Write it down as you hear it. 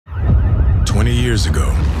20 years ago,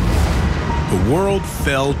 the world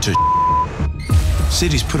fell to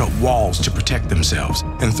cities put up walls to protect themselves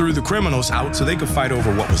and threw the criminals out so they could fight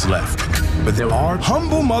over what was left. But there are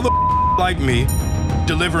humble mother like me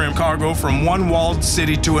delivering cargo from one walled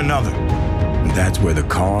city to another. And that's where the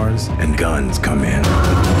cars and guns come in. Give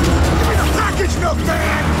me the package,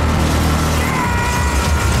 milkman!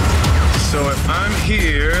 So if I'm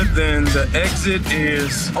here, then the exit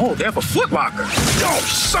is... Oh, they have a Foot Locker. Oh,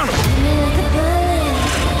 son of a...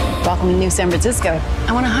 Welcome to New San Francisco.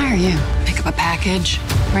 I want to hire you. Pick up a package,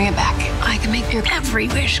 bring it back. I can make your every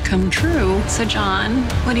wish come true. So, John,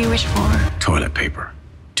 what do you wish for? Toilet paper.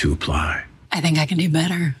 2-ply. I think I can do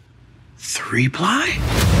better. 3-ply?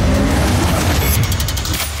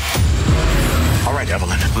 All right,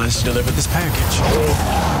 Evelyn, let's deliver this package.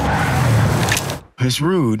 It's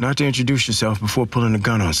rude not to introduce yourself before pulling a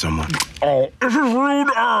gun on someone. Oh, this is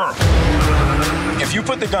rude. If you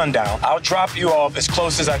put the gun down, I'll drop you off as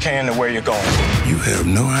close as I can to where you're going. You have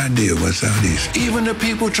no idea what's out east. Even the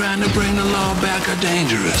people trying to bring the law back are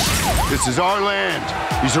dangerous. This is our land.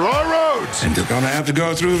 These are our roads. And you're gonna have to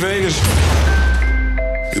go through Vegas.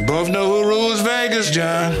 We both know who rules Vegas,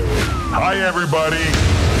 John. Hi, everybody.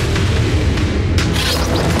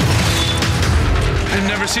 I've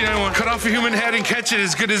never seen anyone cut off a human head and catch it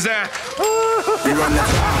as good as that. We run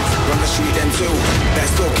the street them too.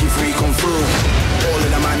 That's Toki free come through. All of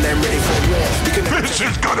them and them ready for war. This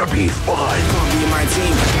is gonna be fun. Can't be my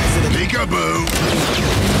team. Peekaboo.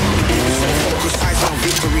 So focus, eyes on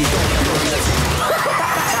victory.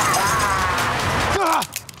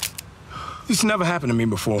 This never happened to me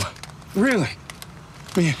before. Really?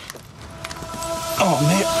 Man. Oh,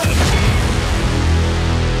 man.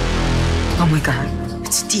 Oh my God,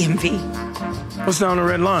 it's DMV. What's down the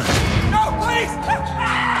red line? No, please!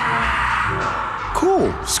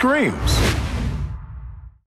 Cool. Screams.